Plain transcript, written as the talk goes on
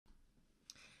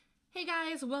Hey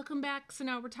guys, welcome back. So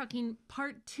now we're talking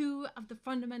part 2 of the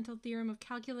fundamental theorem of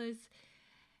calculus.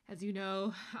 As you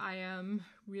know, I am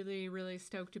really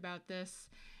stoked about this,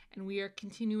 and we are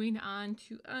continuing on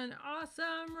to an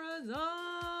awesome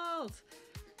result.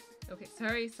 Okay,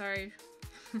 sorry.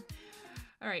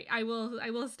 All right, I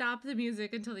will stop the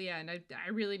music until the end. I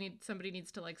really need, somebody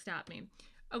needs to stop me.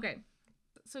 Okay,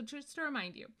 so just to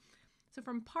remind you, so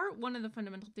from part 1 of the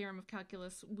fundamental theorem of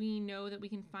calculus, we know that we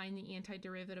can find the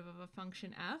antiderivative of a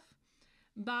function f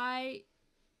by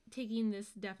taking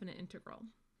this definite integral.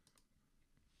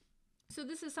 So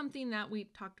this is something that we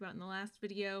talked about in the last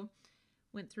video,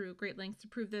 went through great lengths to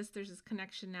prove this. There's this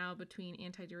connection now between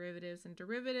antiderivatives and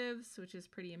derivatives, which is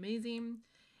pretty amazing.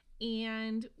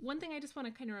 And one thing I just want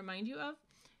to kind of remind you of,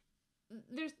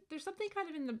 there's something kind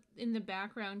of in the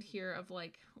background here of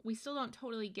we still don't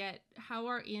totally get how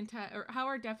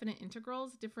are definite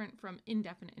integrals different from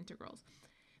indefinite integrals,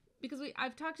 because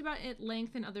I've talked about it at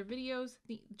length in other videos.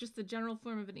 Just the general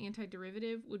form of an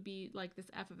antiderivative would be like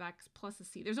this f of x plus a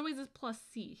c. There's always this plus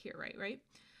c here, right?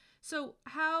 So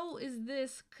how is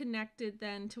this connected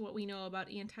then to what we know about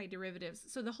antiderivatives?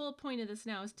 So the whole point of this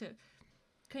now is to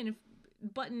kind of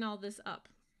button all this up.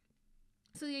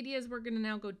 So the idea is we're going to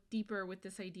now go deeper with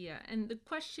this idea. And the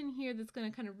question here that's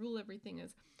going to kind of rule everything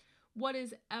is, what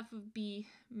is f of b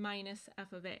minus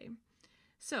f of a?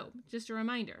 So just a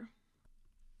reminder,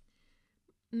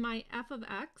 my f of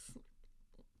x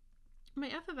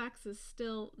is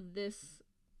still this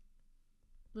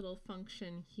little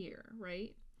function here,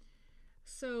 right?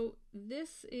 So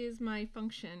this is my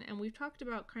function, and we've talked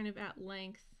about kind of at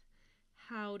length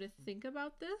how to think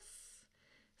about this.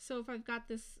 So if I've got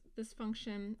this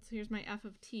function, so here's my f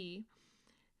of t.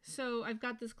 So I've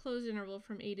got this closed interval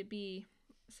from a to b.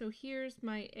 So here's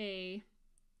my a,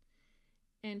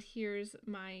 and here's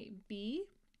my b.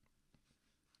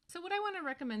 So what I want to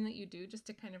recommend that you do, just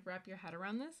to kind of wrap your head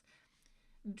around this,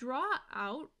 draw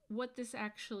out what this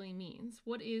actually means.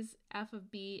 What is f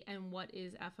of b and what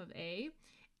is f of a?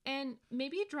 And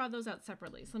maybe draw those out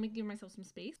separately. So let me give myself some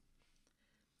space.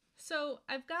 So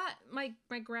I've got my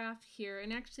graph here,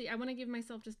 and actually I want to give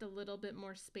myself just a little bit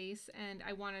more space, and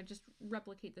I want to just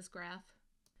replicate this graph.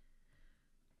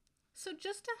 So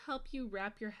just to help you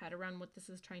wrap your head around what this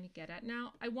is trying to get at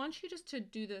now, I want you just to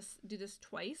do this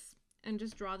twice and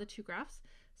just draw the two graphs.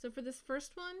 So for this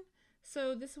first one,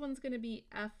 so this one's going to be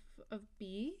f of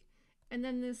b, and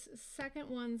then this second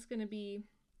one's going to be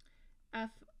f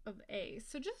of a.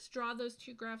 So just draw those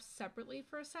two graphs separately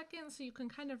for a second so you can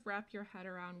kind of wrap your head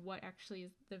around what actually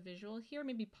is the visual here.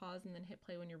 Maybe pause and then hit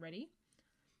play when you're ready.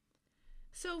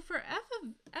 So for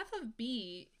f of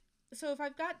b, so if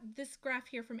I've got this graph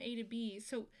here from a to b,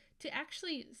 so to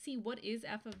actually see what is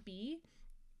f of b,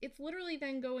 it's literally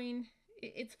then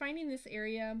it's finding this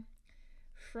area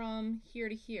from here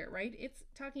to here, right? It's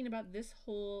talking about this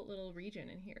whole little region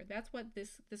in here. That's what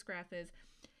this graph is.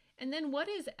 And then what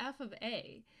is f of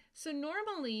a? So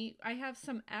normally I have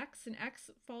some x, and x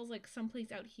falls like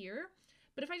someplace out here.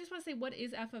 But if I just want to say what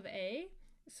is f of a,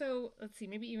 so let's see,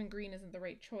 maybe even green isn't the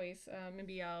right choice.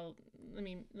 Maybe let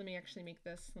me actually make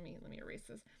this, let me erase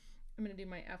this. I'm going to do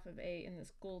my f of a in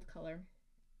this gold color.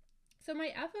 So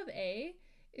my f of a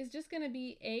is just going to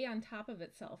be a on top of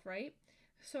itself, right?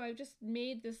 So I've just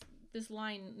made this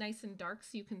line nice and dark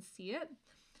so you can see it.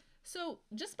 So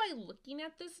just by looking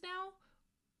at this now,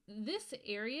 this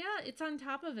area, it's on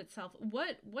top of itself.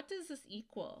 What does this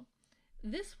equal?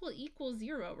 This will equal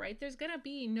 0, right? There's gonna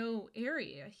be no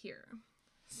area here.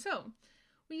 So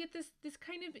we get this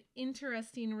kind of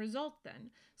interesting result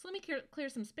then. So let me clear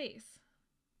some space.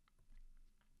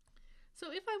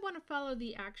 So if I want to follow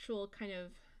the actual kind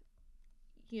of,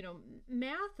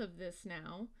 math of this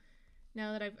now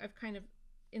that I've kind of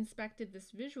inspected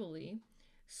this visually,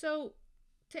 so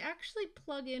to actually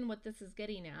plug in what this is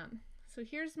getting at, so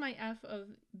here's my f of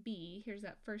b, here's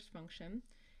that first function,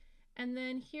 and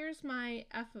then here's my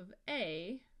f of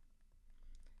a,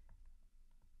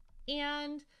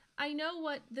 and I know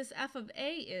what this f of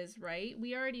a is, right?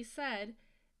 We already said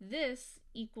this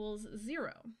equals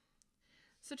 0.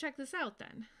 So check this out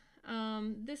then.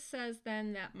 This says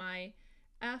then that my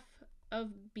f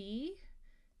of b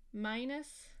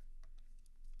minus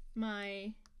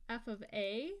my f of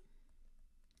a,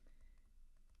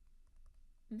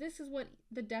 this is what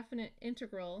the definite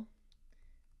integral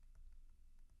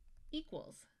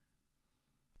equals.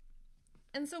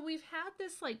 And so we've had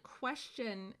this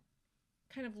question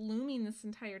kind of looming this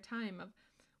entire time of,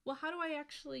 well, how do I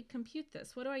actually compute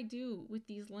this? What do I do with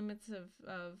these limits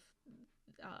of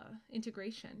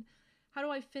integration? How do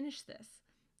I finish this?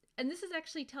 And this is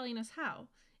actually telling us how.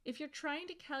 If you're trying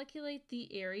to calculate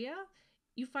the area,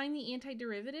 you find the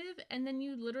antiderivative, and then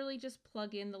you literally just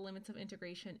plug in the limits of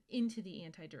integration into the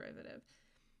antiderivative.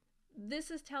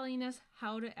 This is telling us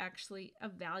how to actually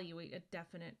evaluate a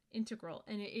definite integral,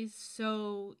 and it is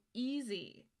so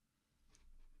easy.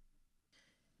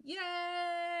 Yay!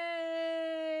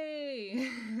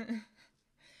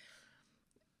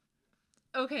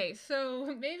 Okay,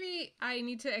 so maybe I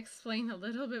need to explain a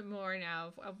little bit more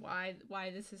now of why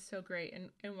this is so great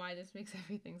and why this makes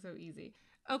everything so easy.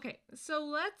 Okay, so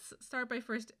let's start by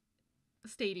first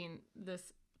stating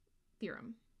this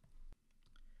theorem.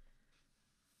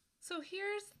 So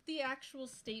here's the actual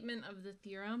statement of the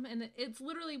theorem, and it's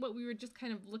literally what we were just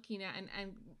kind of looking at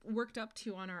and worked up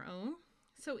to on our own.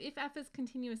 So if f is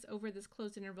continuous over this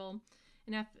closed interval,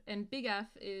 and big F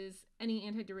is any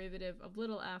antiderivative of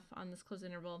little f on this closed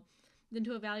interval, then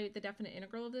to evaluate the definite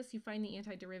integral of this, you find the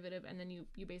antiderivative, and then you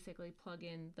basically plug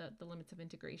in the limits of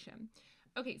integration.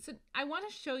 Okay, so I want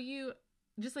to show you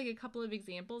just like a couple of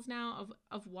examples now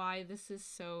of why this is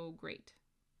so great.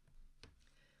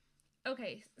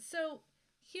 Okay, so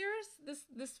here's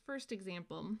this first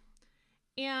example.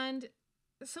 And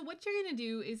so what you're going to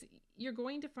do is you're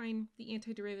going to find the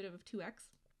antiderivative of 2x,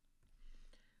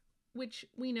 which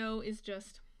we know is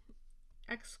just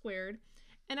x squared.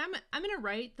 And I'm going to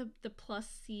write the plus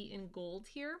c in gold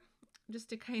here, just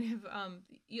to kind of,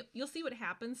 you'll see what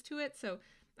happens to it. So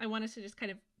I want us to just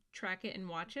kind of track it and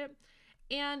watch it.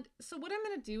 And so what I'm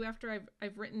going to do after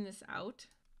I've written this out,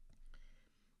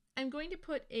 I'm going to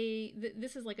put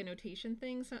this is like a notation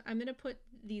thing, so I'm going to put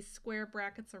these square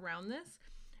brackets around this,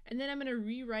 and then I'm going to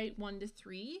rewrite 1 to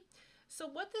 3. So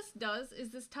what this does is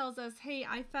this tells us, hey,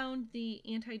 I found the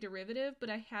antiderivative, but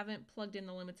I haven't plugged in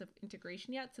the limits of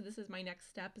integration yet, so this is my next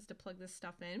step, is to plug this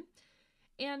stuff in.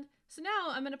 And so now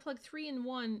I'm going to plug 3 and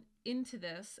 1 into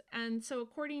this, and so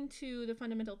according to the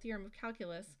fundamental theorem of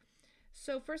calculus,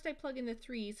 so first I plug in the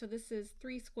 3, so this is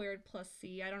 3 squared plus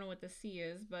c. I don't know what the c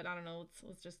is, but I don't know,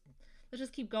 let's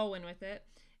just keep going with it.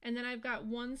 And then I've got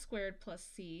 1 squared plus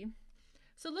c.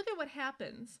 So look at what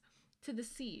happens to the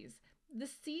c's. The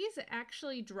c's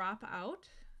actually drop out.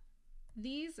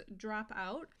 These drop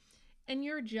out, and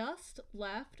you're just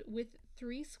left with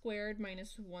 3 squared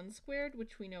minus 1 squared,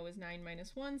 which we know is 9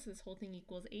 minus 1, so this whole thing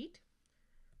equals 8.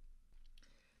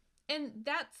 And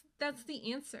that's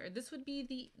the answer. This would be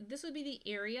the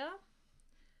area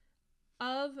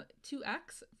of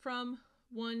 2x from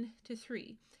 1 to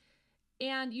 3.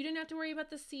 And you didn't have to worry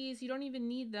about the c's. You don't even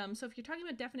need them. So if you're talking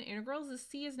about definite integrals, the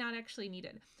c is not actually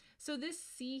needed. So this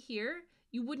c here,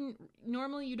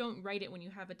 normally you don't write it when you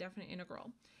have a definite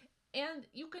integral. And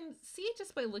you can see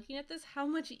just by looking at this how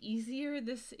much easier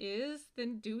this is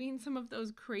than doing some of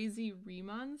those crazy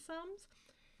Riemann sums.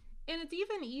 And it's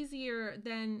even easier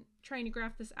than trying to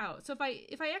graph this out. So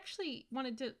if I actually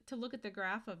wanted to look at the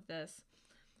graph of this,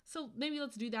 so maybe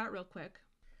let's do that real quick.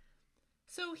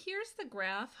 So here's the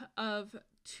graph of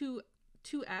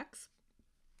 2x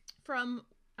from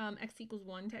x equals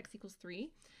 1 to x equals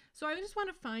 3. So I just want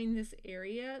to find this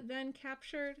area then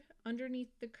captured underneath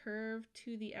the curve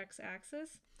to the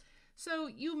x-axis. So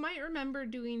you might remember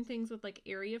doing things with like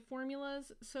area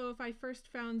formulas. So if I first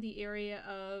found the area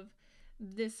of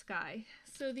this guy,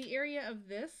 so the area of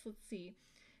this, let's see,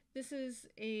 this is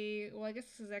well, I guess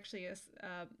this is actually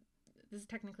this is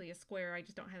technically a square, I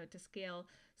just don't have it to scale.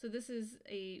 So this is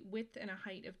a width and a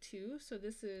height of 2, so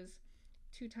this is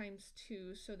 2 times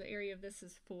 2, so the area of this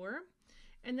is 4.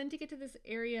 And then to get to this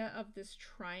area of this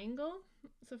triangle,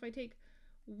 so if I take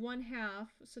 1/2,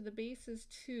 so the base is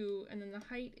 2, and then the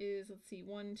height is, let's see,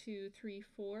 1, 2, 3,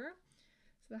 4.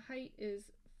 So the height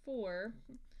is 4.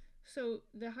 So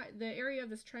the area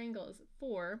of this triangle is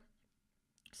 4.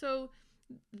 So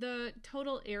the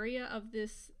total area of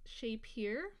this shape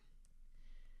here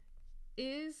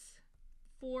is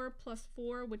 4 plus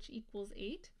 4, which equals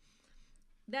 8.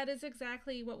 That is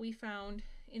exactly what we found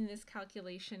in this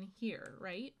calculation here,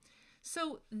 right?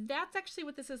 So that's actually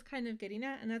what this is kind of getting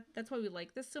at, and that's why we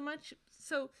like this so much.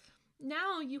 So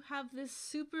now you have this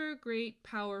super great,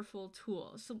 powerful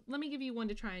tool. So let me give you one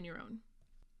to try on your own.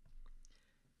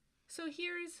 So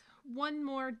here's one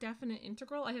more definite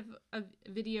integral. I have a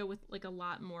video with like a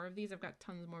lot more of these. I've got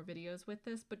tons more videos with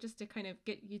this, but just to kind of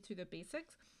get you through the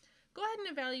basics, go ahead and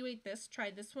evaluate this.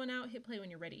 Try this one out. Hit play when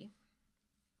you're ready.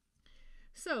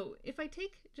 So if I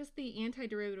take just the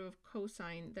antiderivative of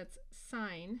cosine, that's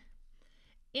sine.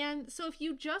 And so if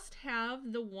you just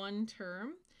have the one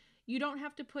term, you don't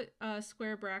have to put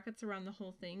square brackets around the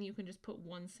whole thing. You can just put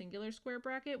one singular square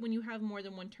bracket. When you have more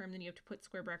than one term, then you have to put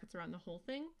square brackets around the whole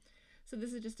thing. So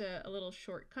this is just a little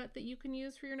shortcut that you can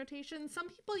use for your notation. Some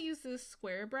people use this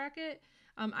square bracket.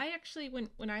 I actually,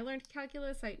 when I learned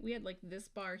calculus, we had like this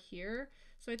bar here.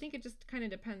 So I think it just kind of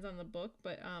depends on the book,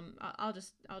 but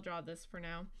I'll draw this for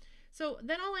now. So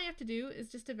then all I have to do is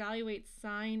just evaluate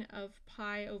sine of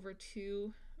pi over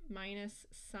 2 minus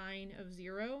sine of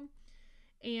 0.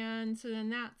 And so then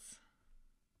that's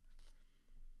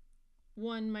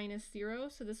 1 minus 0,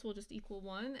 so this will just equal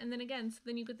 1. And then again, so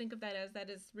then you could think of that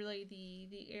is really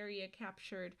the area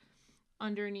captured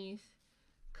underneath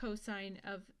cosine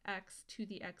of x to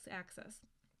the x-axis.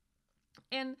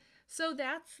 And so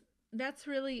that's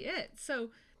really it. So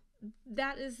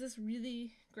that is this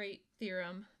really great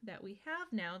theorem that we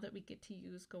have now that we get to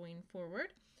use going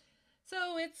forward.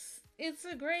 So it's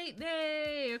a great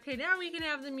day. Okay, now we can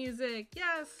have the music.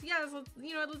 Yes,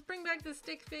 let's bring back the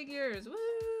stick figures.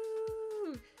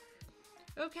 Woo!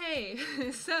 Okay,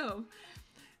 so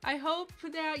I hope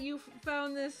that you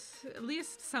found this at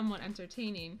least somewhat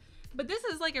entertaining. But this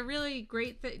is like a really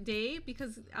great day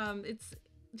because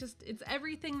it's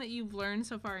everything that you've learned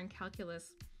so far in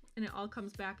calculus, and it all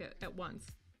comes back at once.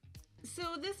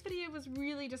 So this video was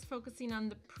really just focusing on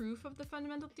the proof of the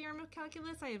fundamental theorem of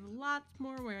calculus. I have lots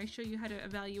more where I show you how to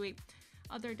evaluate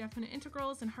other definite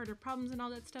integrals and harder problems and all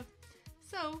that stuff.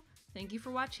 So thank you for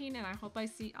watching, and I hope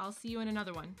I'll see you in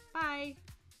another one. Bye!